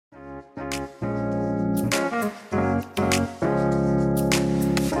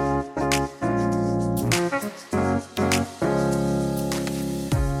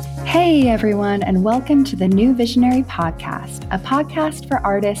Hey everyone, and welcome to the New Visionary Podcast, a podcast for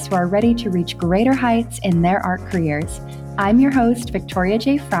artists who are ready to reach greater heights in their art careers. I'm your host, Victoria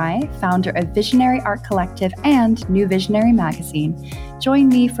J. Fry, founder of Visionary Art Collective and New Visionary Magazine. Join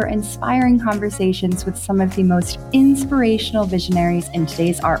me for inspiring conversations with some of the most inspirational visionaries in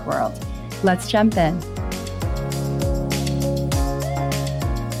today's art world. Let's jump in.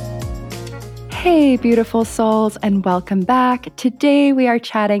 Hey, beautiful souls, and welcome back. Today we are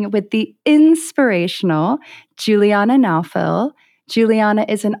chatting with the inspirational Juliana Naufel. Juliana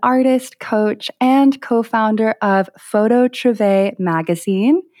is an artist, coach, and co-founder of Photo Trivet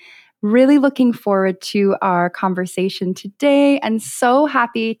magazine. Really looking forward to our conversation today and so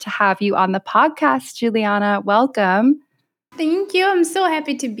happy to have you on the podcast, Juliana. Welcome. Thank you. I'm so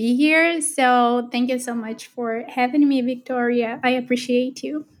happy to be here. So thank you so much for having me, Victoria. I appreciate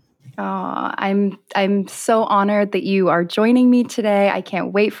you. Oh, I'm so honored that you are joining me today. I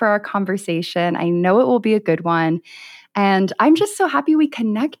can't wait for our conversation. I know it will be a good one. And I'm just so happy we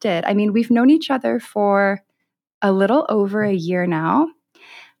connected. I mean, we've known each other for a little over a year now.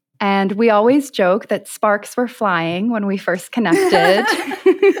 And we always joke that sparks were flying when we first connected.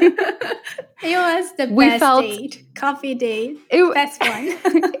 It was the best date, coffee date. Best one.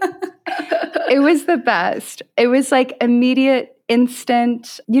 It was the best. It was like immediate,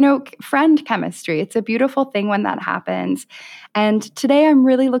 instant, friend chemistry. It's a beautiful thing when that happens. And today I'm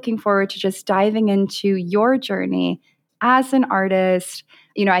really looking forward to just diving into your journey as an artist.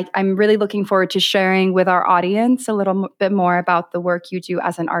 I'm really looking forward to sharing with our audience a little bit more about the work you do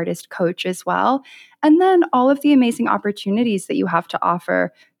as an artist coach as well. And then all of the amazing opportunities that you have to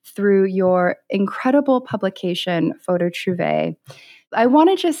offer through your incredible publication, Photo Trivet. I want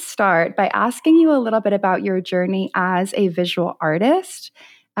to just start by asking you a little bit about your journey as a visual artist.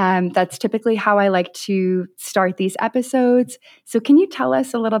 That's typically how I like to start these episodes. So can you tell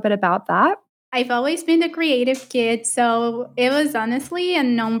us a little bit about that? I've always been a creative kid, so it was honestly a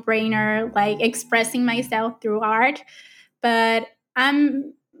no-brainer, like expressing myself through art. But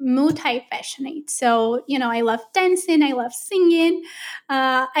I'm multi-passionate. So, I love dancing, I love singing,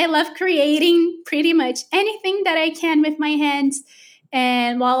 I love creating pretty much anything that I can with my hands.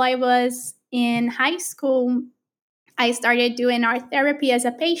 And while I was in high school, I started doing art therapy as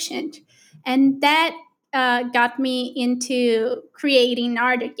a patient. And that got me into creating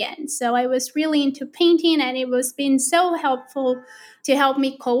art again. So I was really into painting, and it was been so helpful to help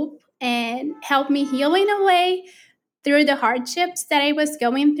me cope and help me heal in a way through the hardships that I was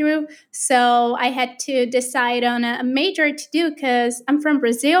going through. So I had to decide on a major to do because I'm from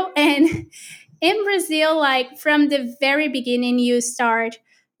Brazil. And in Brazil, like from the very beginning, you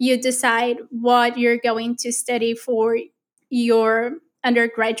decide what you're going to study for your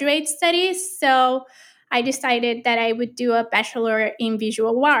undergraduate studies. So I decided that I would do a bachelor in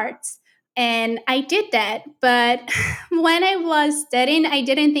visual arts. And I did that. But when I was studying, I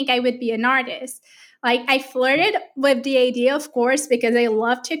didn't think I would be an artist. Like I flirted with the idea, of course, because I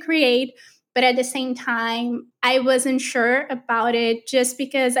love to create. But at the same time, I wasn't sure about it just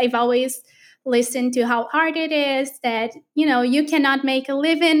because I've always listened to how hard it is, that, you cannot make a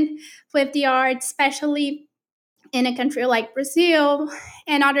living with the art, especially in a country like Brazil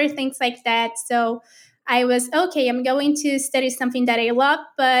and other things like that. So I was, okay, I'm going to study something that I love,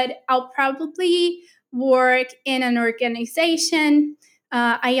 but I'll probably work in an organization.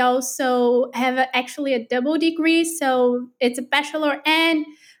 I also have actually a double degree. So it's a bachelor and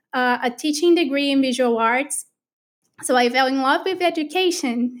a teaching degree in visual arts. So I fell in love with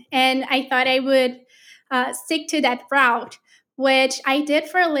education, and I thought I would stick to that route, which I did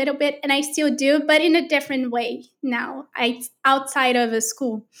for a little bit, and I still do, but in a different way now. Outside of a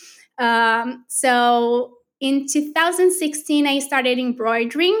school. So in 2016, I started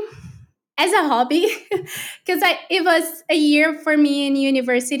embroidering as a hobby because it was a year for me in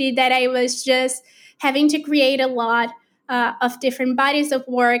university that I was just having to create a lot of different bodies of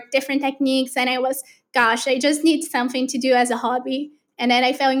work, different techniques, and I was, gosh, I just need something to do as a hobby. And then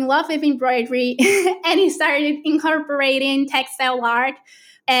I fell in love with embroidery and I started incorporating textile art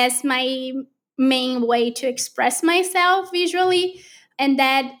as my main way to express myself visually. And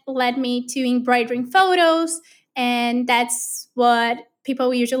that led me to embroidering photos. And that's what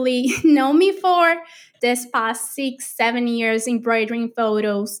people usually know me for. This past 6-7 years embroidering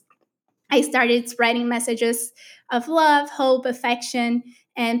photos, I started spreading messages of love, hope, affection,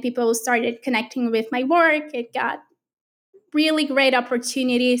 and people started connecting with my work. It got really great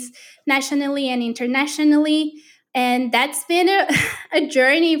opportunities nationally and internationally. And that's been a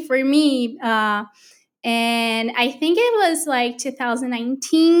journey for me. And I think it was like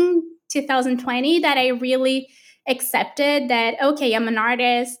 2019, 2020 that I really accepted that, okay, I'm an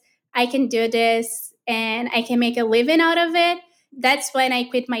artist. I can do this and I can make a living out of it. That's when I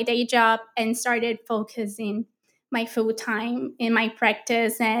quit my day job and started focusing my full time in my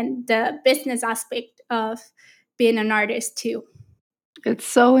practice and the business aspect of being an artist too. It's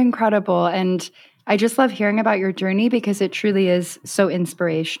so incredible. And I just love hearing about your journey because it truly is so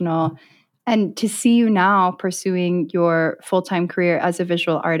inspirational. And to see you now pursuing your full time career as a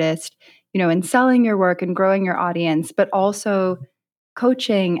visual artist, and selling your work and growing your audience, but also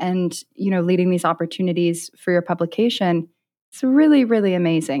coaching and, leading these opportunities for your publication. It's really, really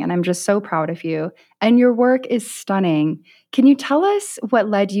amazing. And I'm just so proud of you. And your work is stunning. Can you tell us what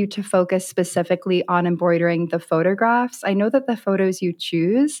led you to focus specifically on embroidering the photographs? I know that the photos you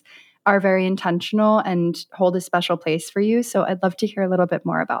choose are very intentional and hold a special place for you. So I'd love to hear a little bit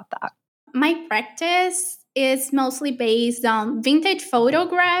more about that. My practice is mostly based on vintage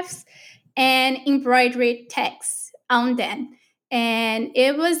photographs and embroidered text on them. And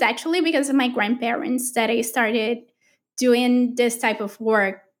it was actually because of my grandparents that I started doing this type of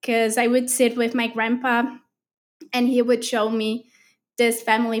work, because I would sit with my grandpa and he would show me this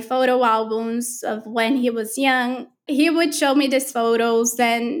family photo albums of when he was young. He would show me these photos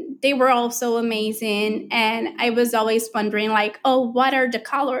and they were all so amazing. And I was always wondering, like, oh, what are the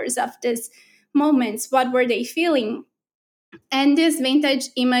colors of these moments? What were they feeling? And these vintage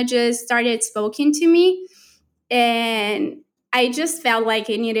images started speaking to me. And I just felt like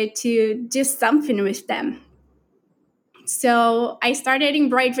I needed to do something with them. So I started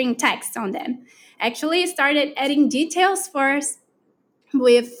embroidering text on them. Actually, I started adding details first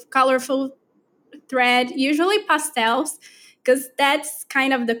with colorful thread, usually pastels, because that's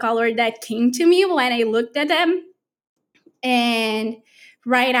kind of the color that came to me when I looked at them. And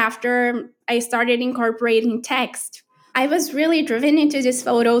right after, I started incorporating text. I was really driven into these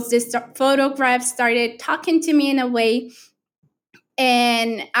photos. This photograph started talking to me in a way.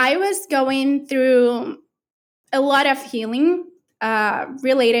 And I was going through a lot of healing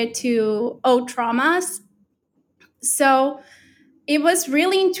related to old traumas. So it was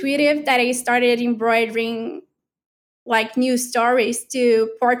really intuitive that I started embroidering like new stories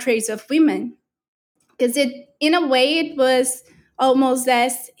to portraits of women, because it, in a way, it was almost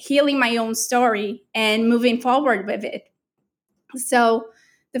as healing my own story and moving forward with it. So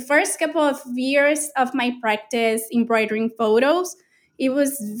the first couple of years of my practice embroidering photos, it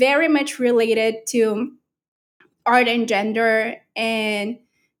was very much related to art and gender and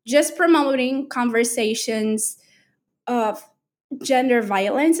just promoting conversations of gender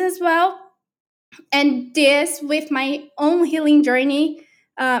violence as well. And this, with my own healing journey,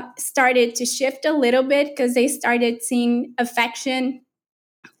 started to shift a little bit because they started seeing affection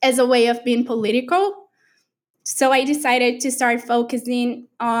as a way of being political. So I decided to start focusing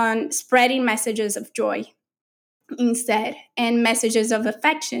on spreading messages of joy instead and messages of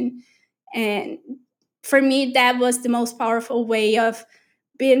affection. And for me, that was the most powerful way of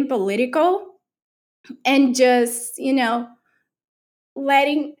being political and just,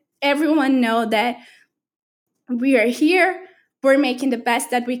 letting everyone know that we are here, we're making the best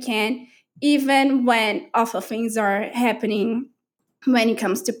that we can, even when awful things are happening when it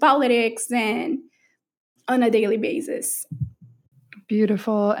comes to politics and on a daily basis.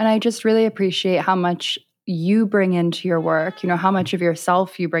 Beautiful. And I just really appreciate how much you bring into your work, how much of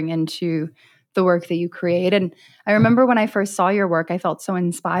yourself you bring into the work that you create. And I remember when I first saw your work, I felt so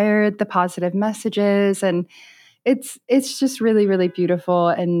inspired, the positive messages, and it's just really, really beautiful.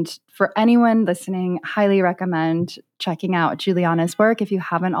 And for anyone listening, highly recommend checking out Juliana's work if you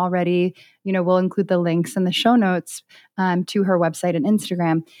haven't already. We'll include the links in the show notes to her website and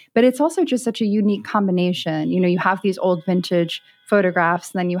Instagram. But it's also just such a unique combination. You have these old vintage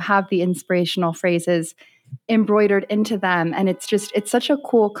photographs, and then you have the inspirational phrases embroidered into them. And it's such a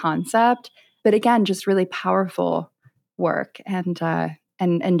cool concept, but again, just really powerful work.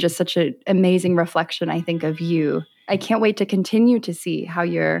 And just such an amazing reflection, I think, of you. I can't wait to continue to see how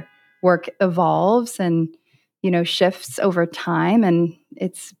your work evolves and, shifts over time. And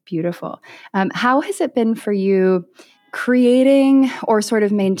it's beautiful. How has it been for you creating or sort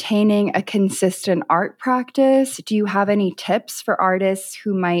of maintaining a consistent art practice? Do you have any tips for artists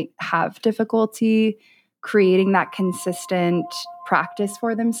who might have difficulty creating that consistent practice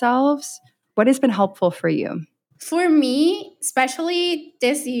for themselves? What has been helpful for you? For me, especially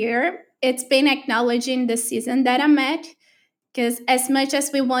this year, it's been acknowledging the season that I'm at. Because as much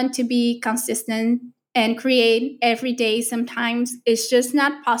as we want to be consistent and create every day, sometimes it's just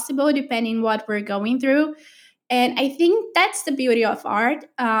not possible depending what we're going through. And I think that's the beauty of art.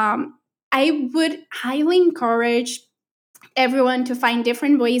 I would highly encourage everyone to find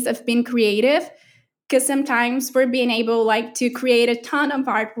different ways of being creative, because sometimes we're being able like to create a ton of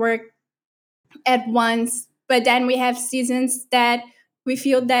artwork at once. But then we have seasons that we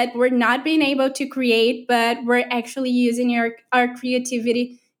feel that we're not being able to create, but we're actually using our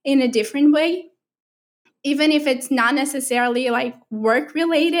creativity in a different way, even if it's not necessarily like work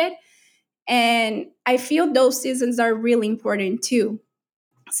related. And I feel those seasons are really important too.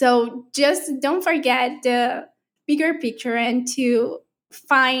 So just don't forget the bigger picture and to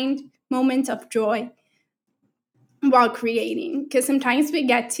find moments of joy while creating, because sometimes we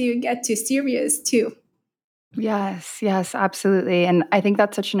get too serious too. Yes, yes, absolutely. And I think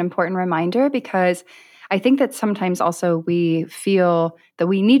that's such an important reminder because I think that sometimes also we feel that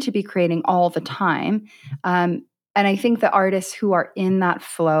we need to be creating all the time. And I think that artists who are in that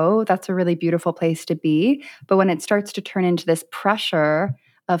flow, that's a really beautiful place to be. But when it starts to turn into this pressure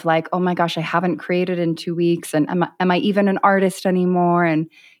of like, oh my gosh, I haven't created in 2 weeks, and am I even an artist anymore? And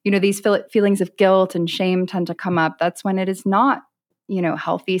these feelings of guilt and shame tend to come up. That's when it is not,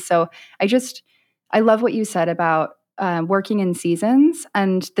 healthy. So I just I love what you said about working in seasons,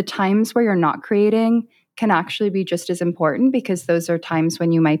 and the times where you're not creating can actually be just as important because those are times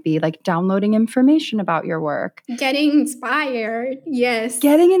when you might be like downloading information about your work. Getting inspired, yes.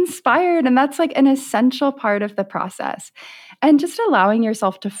 Getting inspired. And that's like an essential part of the process. And just allowing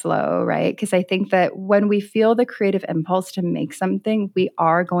yourself to flow, right? Because I think that when we feel the creative impulse to make something, we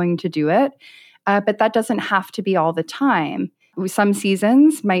are going to do it. But that doesn't have to be all the time. Some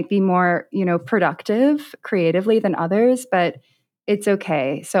seasons might be more, productive creatively than others, but it's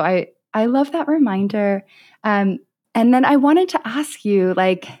okay. So I love that reminder. And then I wanted to ask you,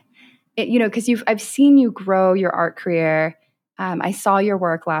 like, because I've seen you grow your art career. I saw your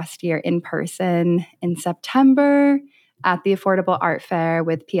work last year in person in September at the Affordable Art Fair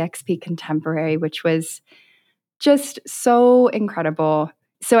with PXP Contemporary, which was just so incredible.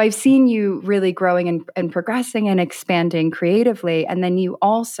 So I've seen you really growing and progressing and expanding creatively. And then you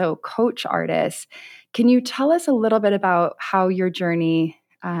also coach artists. Can you tell us a little bit about how your journey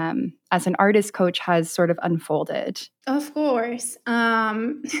as an artist coach has sort of unfolded? Of course. I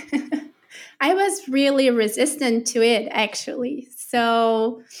was really resistant to it, actually.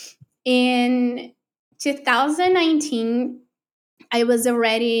 So in 2019, I was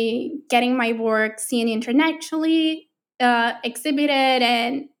already getting my work seen internationally, exhibited,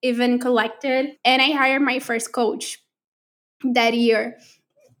 and even collected. And I hired my first coach that year.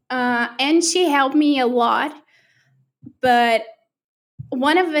 And she helped me a lot. But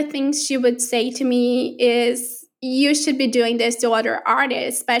one of the things she would say to me is, you should be doing this to other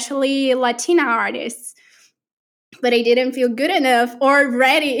artists, especially Latina artists. But I didn't feel good enough or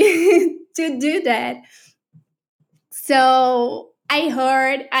ready to do that. So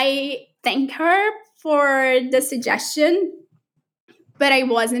I thanked her for the suggestion, but I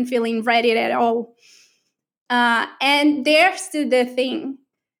wasn't feeling ready at all. And there's the thing,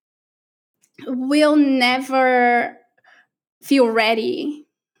 we'll never feel ready.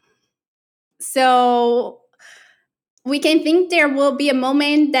 So we can think there will be a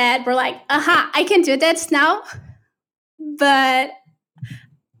moment that we're like, aha, I can do this now. But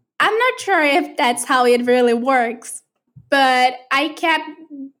I'm not sure if that's how it really works. But I kept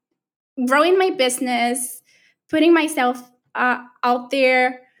growing my business, putting myself out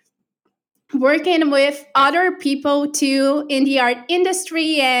there, working with other people too in the art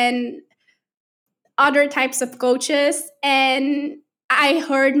industry and other types of coaches. And I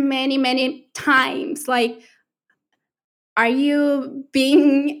heard many, many times, like, are you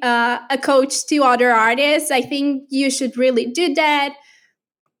being a coach to other artists? I think you should really do that.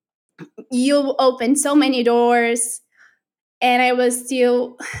 You open so many doors. And I was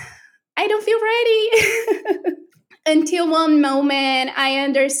still, I don't feel ready. Until one moment I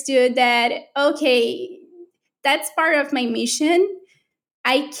understood that, okay, that's part of my mission.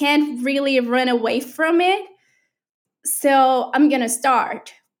 I can't really run away from it. So I'm going to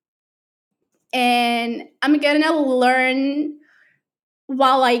start. And I'm going to learn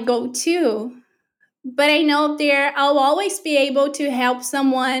while I go too. But I know there I'll always be able to help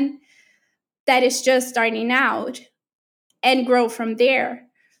someone that is just starting out and grow from there.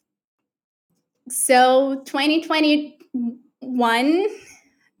 So 2021,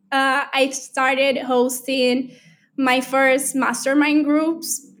 I started hosting my first mastermind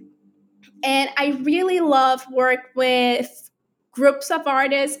groups. And I really love work with groups of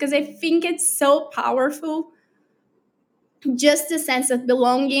artists because I think it's so powerful. Just the sense of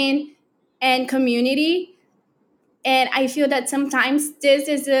belonging and community. And I feel that sometimes this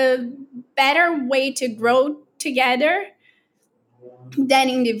is a better way to grow together than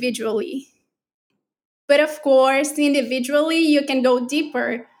individually. But of course, individually, you can go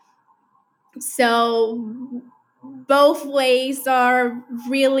deeper. So both ways are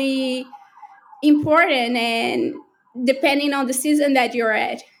really important, and depending on the season that you're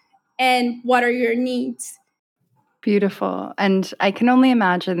at and what are your needs. Beautiful. And I can only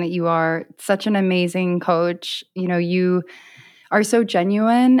imagine that you are such an amazing coach. You are so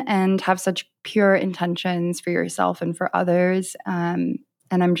genuine and have such pure intentions for yourself and for others. And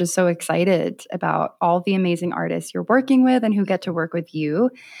I'm just so excited about all the amazing artists you're working with and who get to work with you.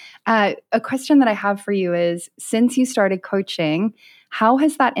 A question that I have for you is, since you started coaching, how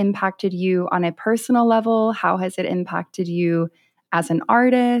has that impacted you on a personal level? How has it impacted you as an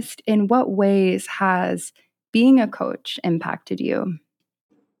artist? In what ways has being a coach impacted you?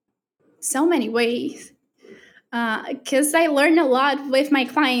 So many ways. Because I learn a lot with my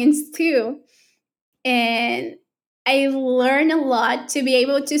clients too. And I learn a lot to be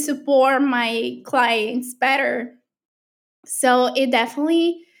able to support my clients better. So it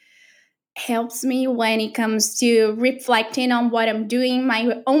definitely helps me when it comes to reflecting on what I'm doing,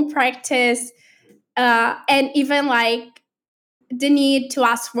 my own practice, and even like the need to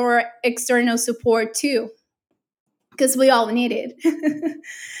ask for external support too, because we all need it.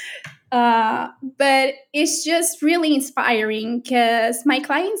 But it's just really inspiring because my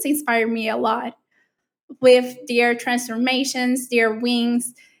clients inspire me a lot with their transformations, their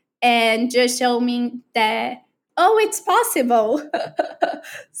wins, and just show me that, oh, it's possible.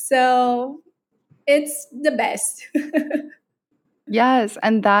 So it's the best. Yes,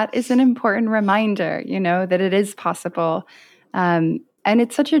 and that is an important reminder, that it is possible. And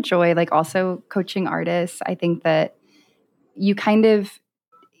it's such a joy, like also coaching artists. I think that you kind of,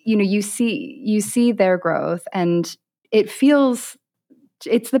 you see their growth, and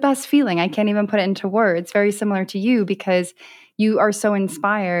it's the best feeling. I can't even put it into words. Very similar to you, because you are so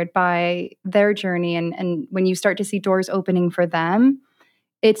inspired by their journey, and when you start to see doors opening for them,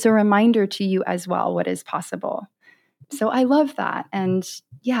 it's a reminder to you as well what is possible. So I love that. And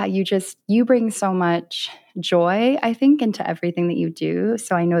yeah, you bring so much joy, I think, into everything that you do.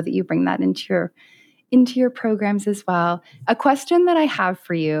 So I know that you bring that into your programs as well. A question that I have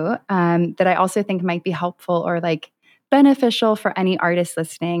for you, that I also think might be helpful or like beneficial for any artist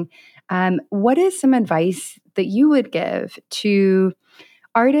listening. What is some advice that you would give to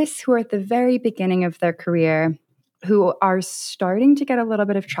artists who are at the very beginning of their career, who are starting to get a little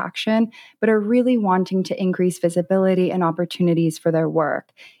bit of traction, but are really wanting to increase visibility and opportunities for their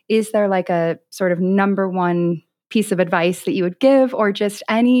work? Is there like a sort of number one piece of advice that you would give, or just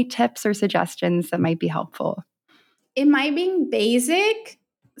any tips or suggestions that might be helpful? It might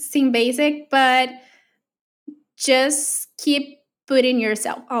seem basic, but just keep putting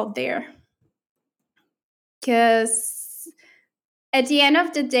yourself out there. Because at the end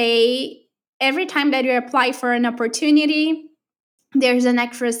of the day, every time that you apply for an opportunity, there's an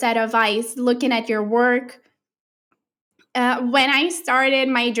extra set of eyes looking at your work. When I started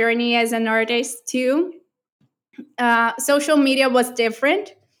my journey as an artist too, social media was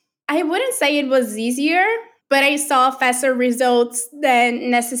different. I wouldn't say it was easier, but I saw faster results than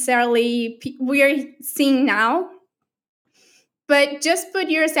necessarily we're seeing now. But just put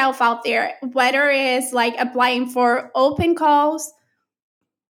yourself out there, whether it's like applying for open calls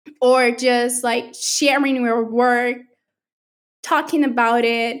or just like sharing your work, talking about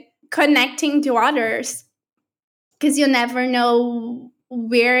it, connecting to others, because you never know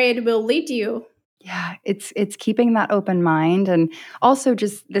where it will lead you. Yeah, it's keeping that open mind, and also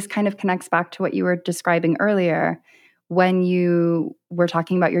just this kind of connects back to what you were describing earlier when you were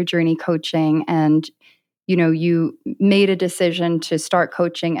talking about your journey coaching, and you made a decision to start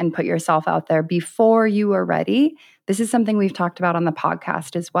coaching and put yourself out there before you were ready. This is something we've talked about on the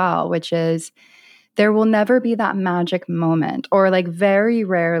podcast as well, which is there will never be that magic moment, or like very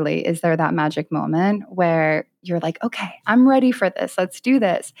rarely is there that magic moment where you're like, okay, I'm ready for this. Let's do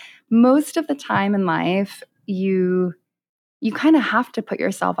this. Most of the time in life, you kind of have to put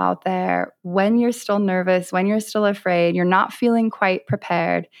yourself out there when you're still nervous, when you're still afraid, you're not feeling quite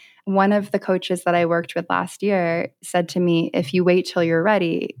prepared. One of the coaches that I worked with last year said to me, if you wait till you're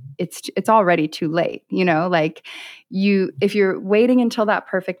ready, it's already too late. Like if you're waiting until that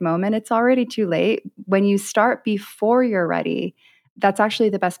perfect moment, it's already too late. When you start before you're ready, that's actually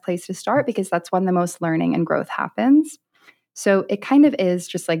the best place to start, because that's when the most learning and growth happens. So it kind of is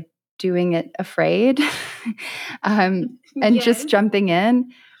just like doing it afraid, and Yes. just jumping in.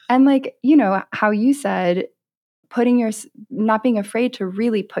 And like, how you said, not being afraid to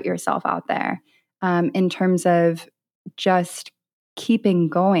really put yourself out there, in terms of just keeping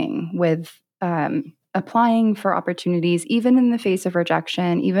going with applying for opportunities, even in the face of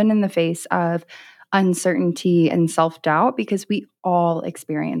rejection, even in the face of uncertainty and self-doubt, because we all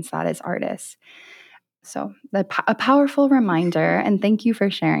experience that as artists. So a powerful reminder, and thank you for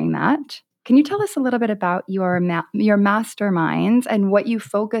sharing that. Can you tell us a little bit about your masterminds and what you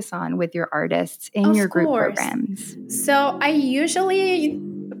focus on with your artists in your Of group course. programs? So I usually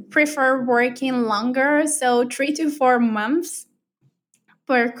prefer working longer, so 3 to 4 months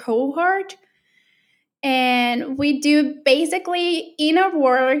per cohort. And we do basically inner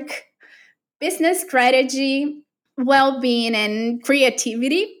work, business strategy, well being, and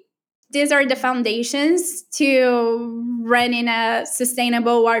creativity. These are the foundations to running a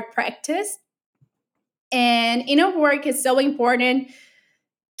sustainable art practice. And inner work is so important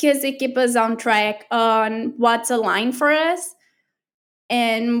because it keeps us on track on what's aligned for us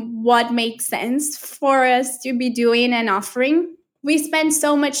and what makes sense for us to be doing and offering. We spend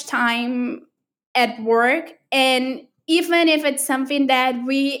so much time at work, and even if it's something that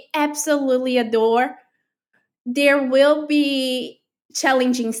we absolutely adore, there will be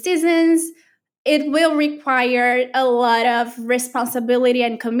challenging seasons. It will require a lot of responsibility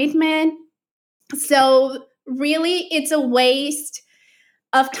and commitment. So, really, it's a waste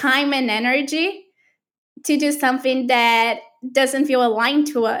of time and energy to do something that doesn't feel aligned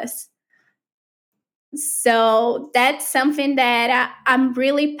to us. So that's something that I'm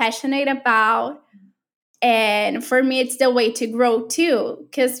really passionate about. And for me, it's the way to grow too,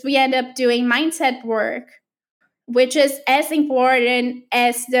 because we end up doing mindset work, which is as important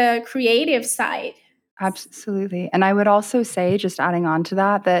as the creative side. Absolutely. And I would also say, just adding on to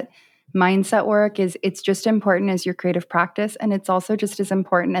that, that mindset work it's just important as your creative practice. And it's also just as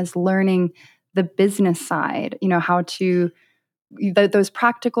important as learning the business side, how to those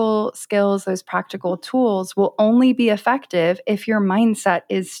practical skills, those practical tools will only be effective if your mindset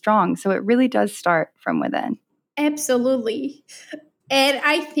is strong. So it really does start from within. Absolutely. And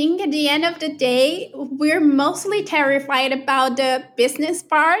I think at the end of the day, we're mostly terrified about the business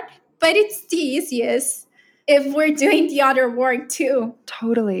part, but it's the easiest if we're doing the other work too.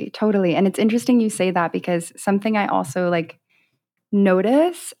 Totally, totally. And it's interesting you say that because something I also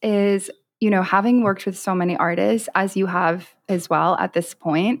notice is, having worked with so many artists as you have as well at this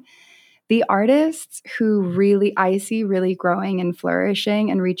point, the artists who really I see really growing and flourishing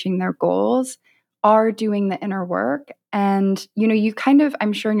and reaching their goals are doing the inner work. And, you kind of,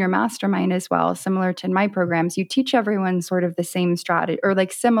 I'm sure in your mastermind as well, similar to in my programs, you teach everyone sort of the same strategy or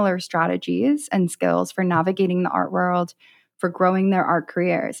similar strategies and skills for navigating the art world, for growing their art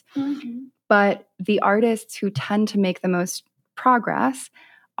careers. Mm-hmm. But the artists who tend to make the most progress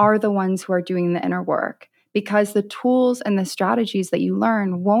are the ones who are doing the inner work, because the tools and the strategies that you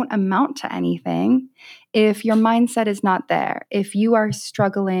learn won't amount to anything if your mindset is not there. If you are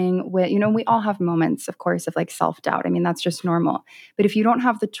struggling with, we all have moments, of course, of self-doubt. I mean, that's just normal. But if you don't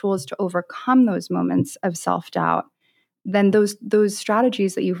have the tools to overcome those moments of self-doubt, then those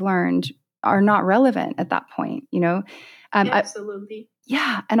strategies that you've learned are not relevant at that point, Absolutely.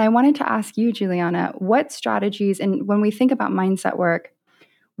 Yeah. And I wanted to ask you, Juliana, what strategies, and when we think about mindset work,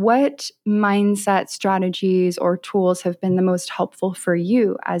 what mindset strategies or tools have been the most helpful for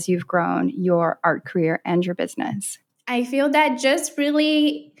you as you've grown your art career and your business? I feel that just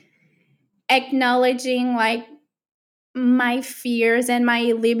really acknowledging my fears and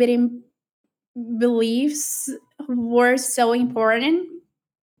my limiting beliefs were so important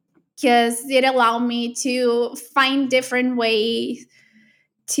because it allowed me to find different ways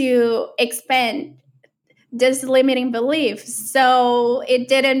to expand this limiting belief so it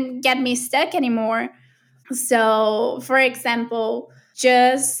didn't get me stuck anymore. So for example,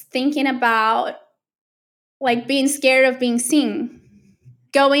 just thinking about being scared of being seen,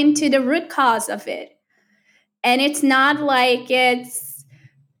 going to the root cause of it. And it's not like it's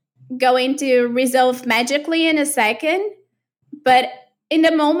going to resolve magically in a second, but in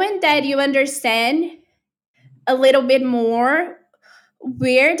the moment that you understand a little bit more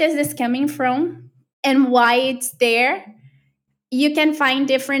where does this coming from and why it's there, you can find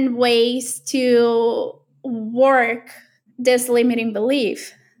different ways to work this limiting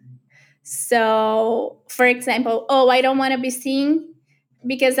belief. So, for example, oh, I don't want to be seen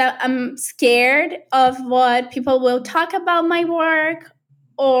because I'm scared of what people will talk about my work,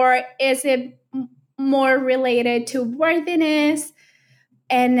 or is it more related to worthiness?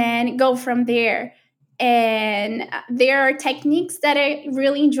 And then go from there. And there are techniques that I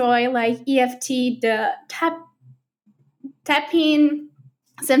really enjoy, like EFT, the tapping,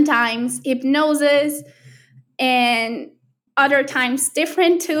 sometimes hypnosis, and other times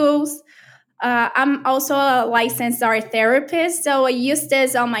different tools. I'm also a licensed art therapist, so I use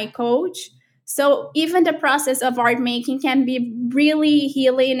this on my coach. So even the process of art making can be really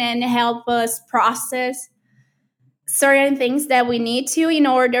healing and help us process certain things that we need to in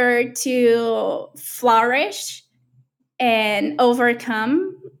order to flourish and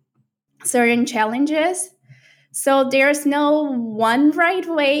overcome certain challenges. So there's no one right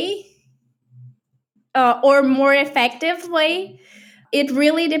way or more effective way. It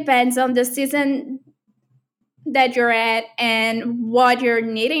really depends on the season that you're at and what you're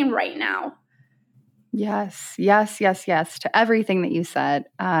needing right now. Yes, yes, yes, yes to everything that you said,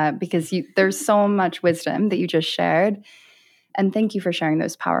 because there's so much wisdom that you just shared. And thank you for sharing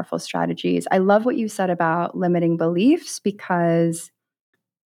those powerful strategies. I love what you said about limiting beliefs, because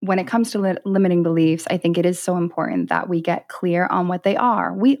when it comes to limiting beliefs, I think it is so important that we get clear on what they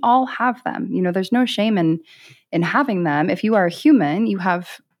are. We all have them. There's no shame in having them. If you are a human, you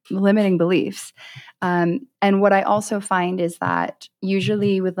have limiting beliefs. And what I also find is that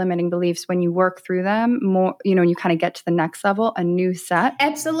usually with limiting beliefs, when you work through them more, and you kind of get to the next level, a new set.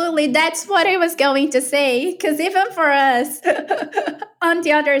 Absolutely. That's what I was going to say. Because even for us, on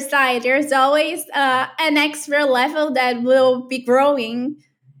the other side, there's always an extra level that will be growing.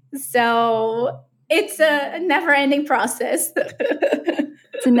 So it's a never ending process.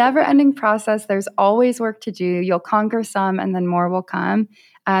 It's a never ending process. There's always work to do. You'll conquer some and then more will come.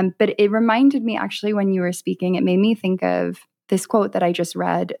 But it reminded me, actually, when you were speaking, it made me think of this quote that I just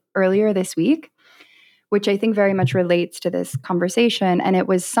read earlier this week, which I think very much relates to this conversation. And it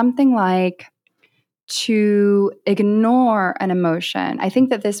was something like, to ignore an emotion. I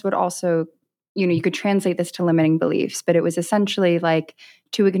think that this would also, you could translate this to limiting beliefs, but it was essentially like,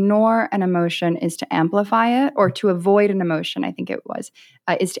 to ignore an emotion is to amplify it, or to avoid an emotion, I think it was,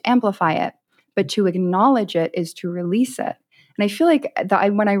 is to amplify it. But to acknowledge it is to release it. And I feel like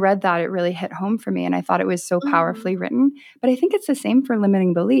when I read that, it really hit home for me. And I thought it was so powerfully written. But I think it's the same for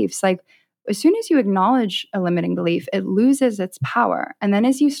limiting beliefs. Like, as soon as you acknowledge a limiting belief, it loses its power. And then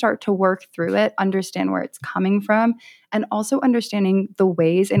as you start to work through it, understand where it's coming from, and also understanding the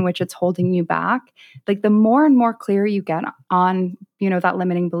ways in which it's holding you back, like the more and more clear you get on, that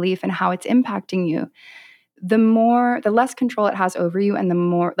limiting belief and how it's impacting you, the less control it has over you, and the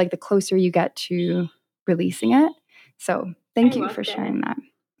more, like, the closer you get to releasing it. So thank you for sharing that.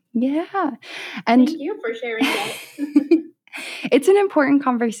 Yeah. And thank you for sharing that. It's an important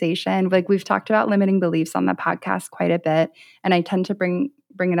conversation. Like, we've talked about limiting beliefs on the podcast quite a bit, and I tend to bring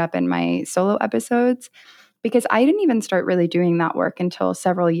it up in my solo episodes, because I didn't even start really doing that work until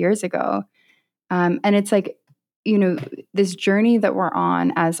several years ago. And it's like, this journey that we're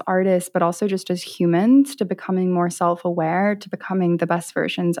on as artists, but also just as humans, to becoming more self-aware, to becoming the best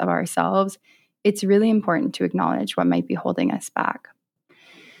versions of ourselves. It's really important to acknowledge what might be holding us back.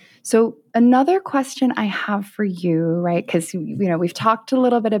 So another question I have for you, right? Because, we've talked a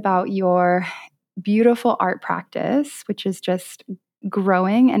little bit about your beautiful art practice, which is just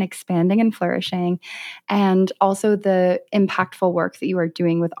growing and expanding and flourishing, and also the impactful work that you are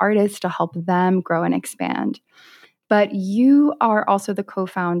doing with artists to help them grow and expand. But you are also the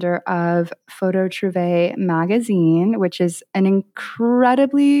co-founder of Photo Trouvé magazine, which is an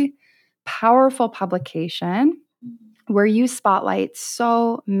incredibly powerful publication where you spotlight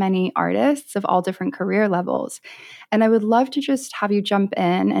so many artists of all different career levels. And I would love to just have you jump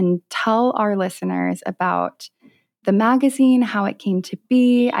in and tell our listeners about the magazine, how it came to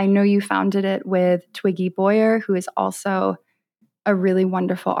be. I know you founded it with Twiggy Boyer, who is also a really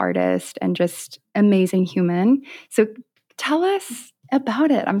wonderful artist and just amazing human. So tell us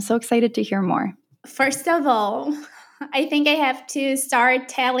about it. I'm so excited to hear more. First of all, I think I have to start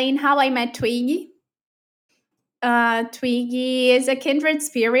telling how I met Twiggy. Twiggy is a kindred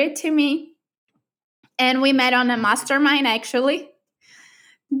spirit to me. And we met on a mastermind, actually,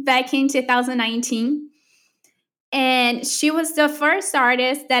 back in 2019. And she was the first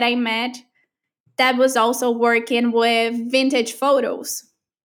artist that I met that was also working with vintage photos.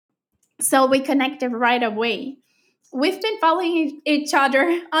 So we connected right away. We've been following each other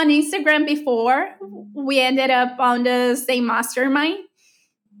on Instagram before. We ended up on the same mastermind.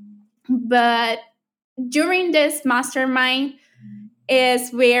 But during this mastermind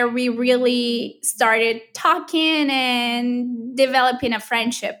is where we really started talking and developing a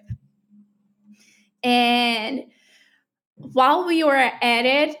friendship. And while we were at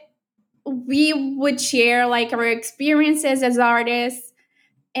it, we would share like our experiences as artists,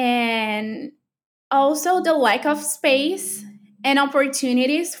 and also the lack of space and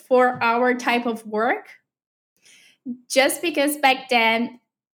opportunities for our type of work. Just because back then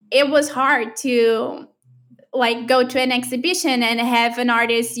it was hard to like go to an exhibition and have an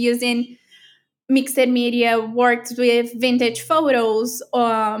artist using mixed media works with vintage photos,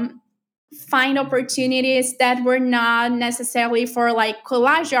 find opportunities that were not necessarily for like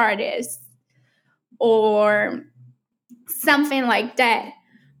collage artists or something like that.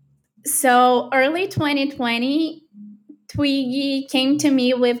 So early 2020, Twiggy came to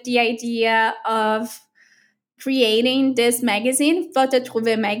me with the idea of creating this magazine, Photo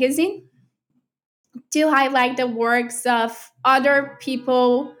Trouvé magazine, to highlight the works of other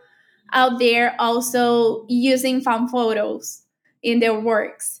people out there also using found photos in their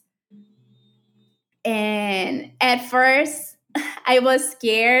works. And at first, I was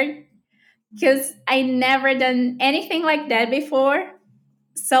scared because I never done anything like that before.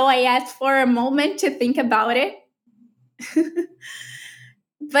 So I asked for a moment to think about it.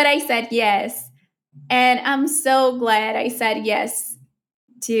 But I said yes. And I'm so glad I said yes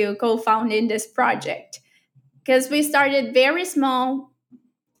to co-founding this project, because we started very small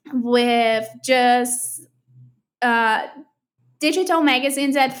with just digital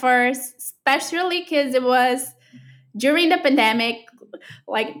magazines at first, especially because it was during the pandemic.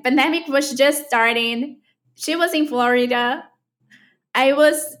 Like, pandemic was just starting. She was in Florida. I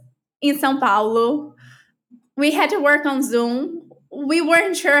was in Sao Paulo. We had to work on Zoom. We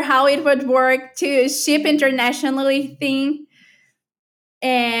weren't sure how it would work to ship internationally thing.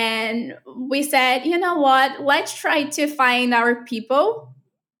 And we said, you know what? Let's try to find our people.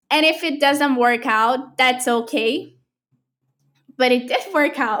 And if it doesn't work out, that's okay. But it did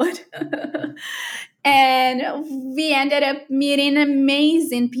work out. And we ended up meeting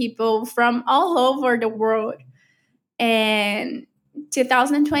amazing people from all over the world. And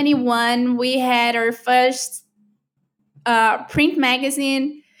 2021, we had our first print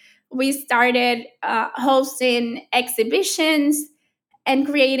magazine. We started hosting exhibitions and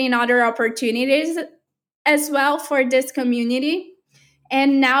creating other opportunities as well for this community.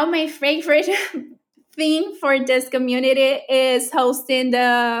 And now my favorite thing for this community is hosting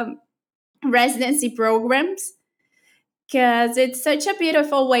the residency programs, because it's such a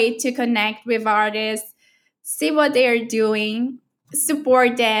beautiful way to connect with artists, see what they're doing,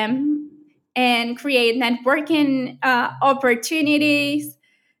 support them, and create networking opportunities,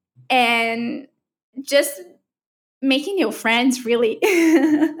 and just making new friends, really.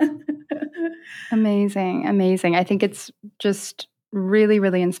 Amazing, amazing. I think it's just really,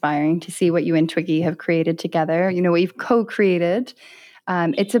 really inspiring to see what you and Twiggy have created together. You know, what you've co-created.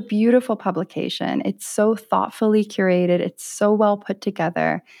 It's a beautiful publication. It's so thoughtfully curated. It's so well put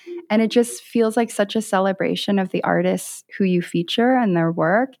together. And it just feels like such a celebration of the artists who you feature and their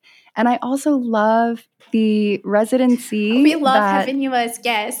work. And I also love the residency. We love having you as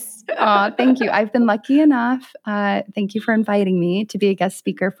guests. Thank you. I've been lucky enough. Thank you for inviting me to be a guest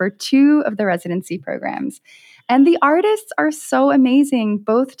speaker for 2 of the residency programs. And the artists are so amazing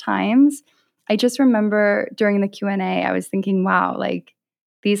both times. I just remember during the Q&A, I was thinking, wow, like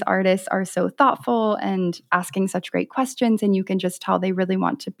these artists are so thoughtful and asking such great questions, and you can just tell they really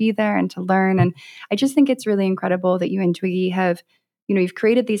want to be there and to learn. And I just think it's really incredible that you and Twiggy have, you know, you've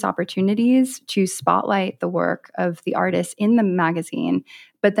created these opportunities to spotlight the work of the artists in the magazine,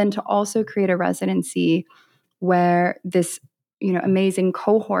 but then to also create a residency where this, you know, amazing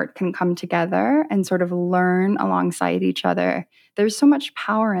cohort can come together and sort of learn alongside each other. There's so much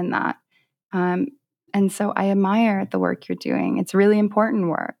power in that. And so I admire the work you're doing. It's really important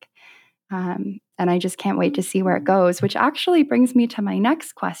work. And I just can't wait to see where it goes, which actually brings me to my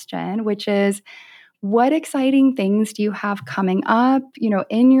next question, which is, what exciting things do you have coming up, you know,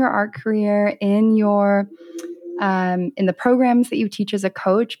 in your art career, in your in the programs that you teach as a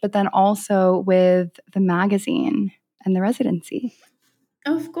coach, but then also with the magazine and the residency?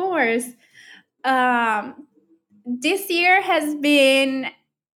 Of course. This year has been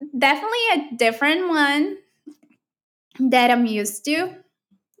definitely a different one that I'm used to,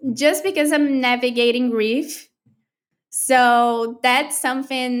 just because I'm navigating grief. So that's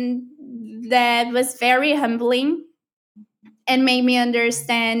something that was very humbling and made me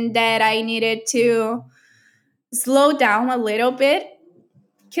understand that I needed to slow down a little bit,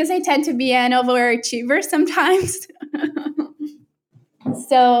 because I tend to be an overachiever sometimes.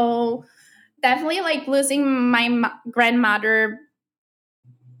 So definitely, like, losing my grandmother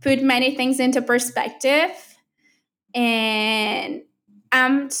put many things into perspective. And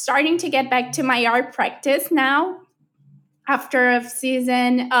I'm starting to get back to my art practice now after a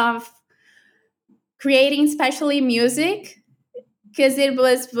season of creating especially music, because it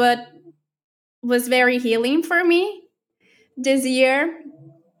was what was very healing for me this year.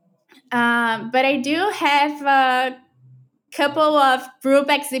 But I do have a couple of group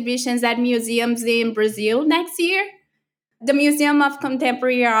exhibitions at museums in Brazil next year. The Museum of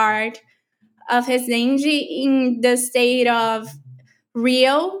Contemporary Art of Resende in the state of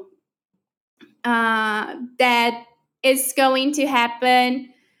Rio, that is going to happen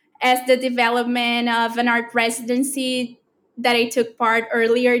as the development of an art residency that I took part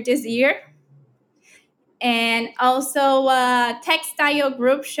earlier this year. and also a textile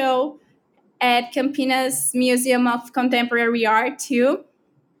group show at Campinas Museum of Contemporary Art too.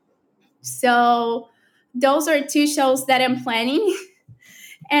 So those are two shows that I'm planning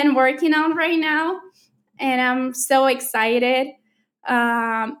and working on right now. And I'm so excited.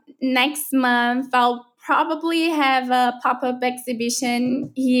 Next month, I'll probably have a pop-up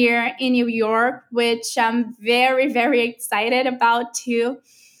exhibition here in New York, which I'm very, very excited about too.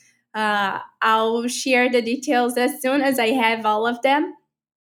 I'll share the details as soon as I have all of them.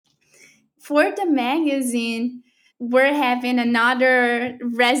 For the magazine, we're having another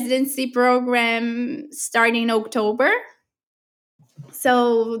residency program starting October.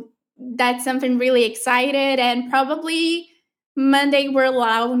 So that's something really excited. And probably Monday, we're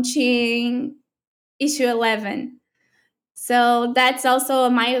launching issue 11. So that's also a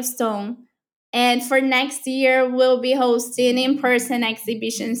milestone. And for next year, we'll be hosting in-person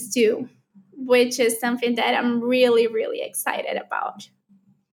exhibitions too, which is something that I'm really, really excited about.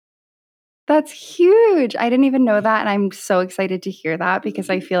 That's huge. I didn't even know that. And I'm so excited to hear that because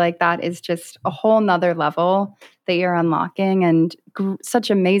I feel like that is just a whole nother level that you're unlocking and such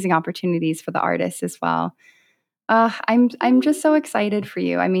amazing opportunities for the artists as well. I'm just so excited for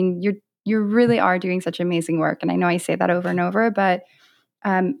you. I mean, you really are doing such amazing work. And I know I say that over and over, but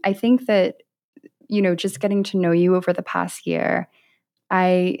I think that, just getting to know you over the past year,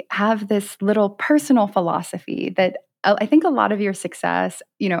 I have this little personal philosophy that I think a lot of your success,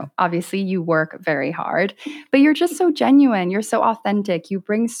 obviously you work very hard, but you're just so genuine. You're so authentic. You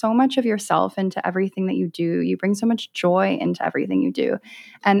bring so much of yourself into everything that you do. You bring so much joy into everything you do.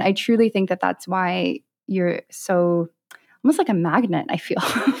 And I truly think that that's why you're so almost like a magnet, I feel,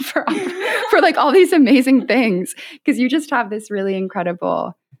 for like all these amazing things, because you just have this really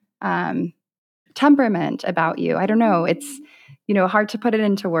incredible temperament about you. I don't know. It's hard to put it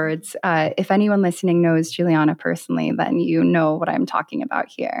into words. If anyone listening knows Juliana personally, then you know what I'm talking about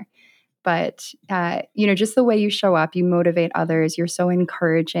here. But, just the way you show up, you motivate others. You're so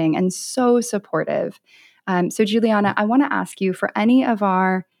encouraging and so supportive. So, Juliana, I want to ask you, for any of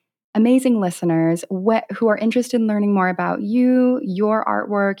our amazing listeners who are interested in learning more about you, your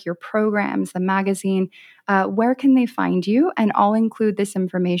artwork, your programs, the magazine, where can they find you? And I'll include this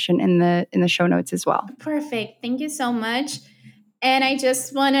information in the show notes as well. Perfect. Thank you so much. And I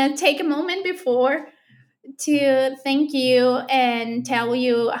just want to take a moment before to thank you and tell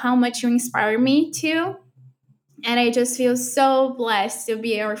you how much you inspire me too. And I just feel so blessed to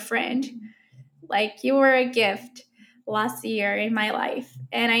be your friend. Like, you were a gift last year in my life.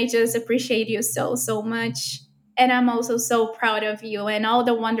 And I just appreciate you so, so much. And I'm also so proud of you and all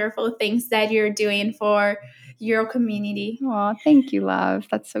the wonderful things that you're doing for your community. Oh, thank you, love.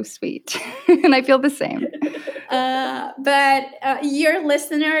 That's so sweet. And I feel the same. But your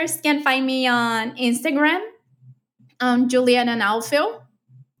listeners can find me on Instagram, Juliana Naufel.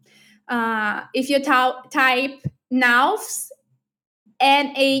 If you type Naufs,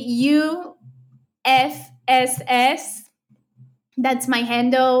 NAUFSS, that's my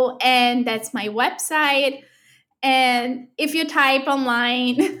handle and that's my website. And if you type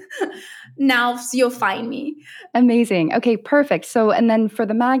online Naufs, you'll find me. Amazing. Okay, perfect. So, and then for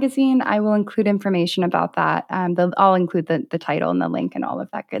the magazine, I will include information about that. I'll include the title and the link and all of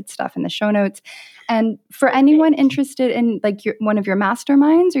that good stuff in the show notes. And for anyone interested in like one of your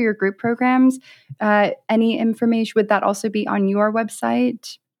masterminds or your group programs, any information, would that also be on your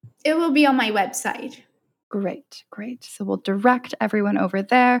website? It will be on my website. Great. So we'll direct everyone over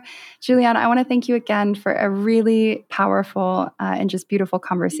there. Juliana, I want to thank you again for a really powerful and just beautiful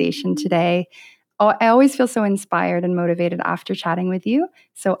conversation today. I always feel so inspired and motivated after chatting with you.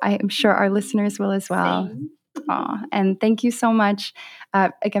 So I am sure our listeners will as well. And thank you so much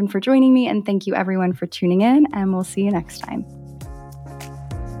again for joining me. And thank you everyone for tuning in. And we'll see you next time.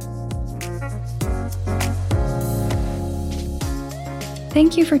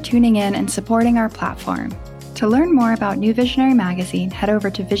 Thank you for tuning in and supporting our platform. To learn more about New Visionary Magazine, head over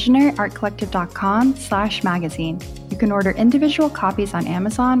to visionaryartcollective.com/magazine. You can order individual copies on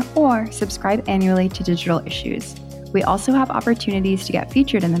Amazon or subscribe annually to digital issues. We also have opportunities to get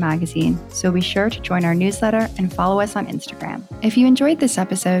featured in the magazine, so be sure to join our newsletter and follow us on Instagram. If you enjoyed this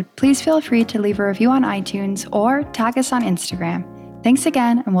episode, please feel free to leave a review on iTunes or tag us on Instagram. Thanks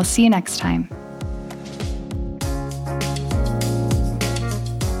again, and we'll see you next time.